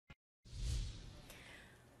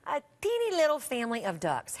A teeny little family of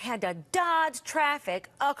ducks had to dodge traffic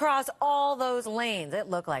across all those lanes. It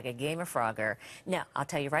looked like a game of Frogger. Now, I'll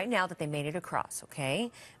tell you right now that they made it across,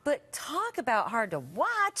 okay? But talk about hard to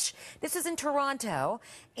watch. This is in Toronto,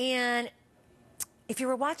 and if you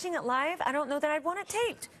were watching it live, I don't know that I'd want it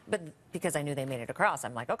taped. But because I knew they made it across,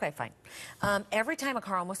 I'm like, okay, fine. Every time a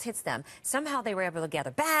car almost hits them, somehow they were able to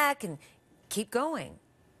gather back and keep going.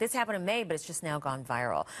 This happened in May, but it's just now gone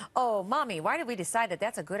viral. Oh, Mommy, why did we decide that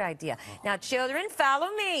that's a good idea? Now, children, follow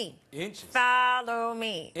me. Inches. Follow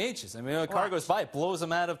me. Inches. I mean, a car goes by, it blows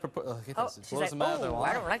them out of proportion. Look at this. It blows them out of their line.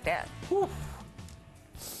 I don't like that. Whew.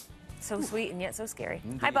 So sweet and yet so scary.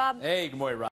 Indeed. Hi, Bob. Hey, good morning, Rob.